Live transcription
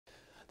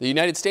The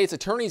United States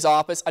Attorney's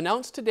Office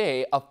announced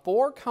today a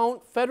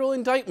 4-count federal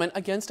indictment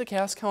against a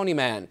Cass County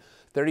man.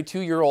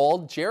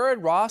 32-year-old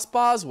Jared Ross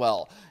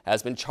Boswell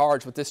has been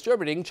charged with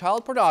distributing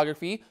child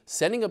pornography,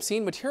 sending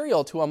obscene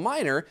material to a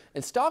minor,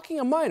 and stalking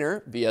a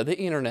minor via the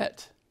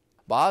internet.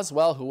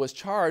 Boswell, who was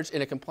charged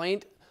in a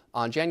complaint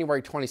on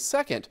January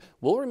 22nd,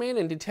 will remain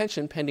in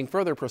detention pending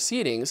further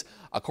proceedings.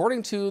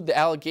 According to the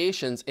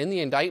allegations in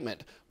the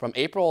indictment, from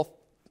April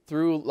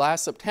through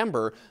last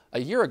September, a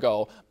year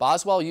ago,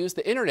 Boswell used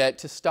the internet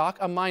to stalk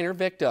a minor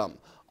victim.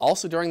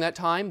 Also during that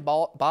time,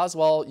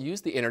 Boswell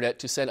used the internet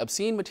to send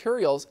obscene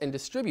materials and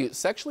distribute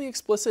sexually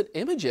explicit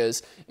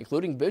images,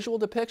 including visual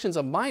depictions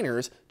of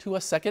minors, to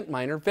a second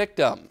minor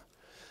victim.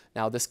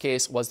 Now, this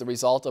case was the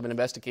result of an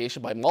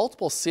investigation by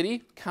multiple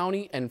city,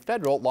 county, and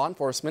federal law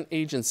enforcement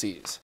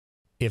agencies.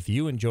 If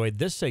you enjoyed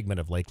this segment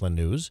of Lakeland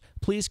News,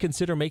 please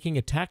consider making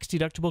a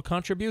tax-deductible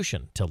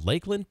contribution to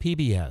Lakeland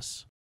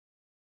PBS.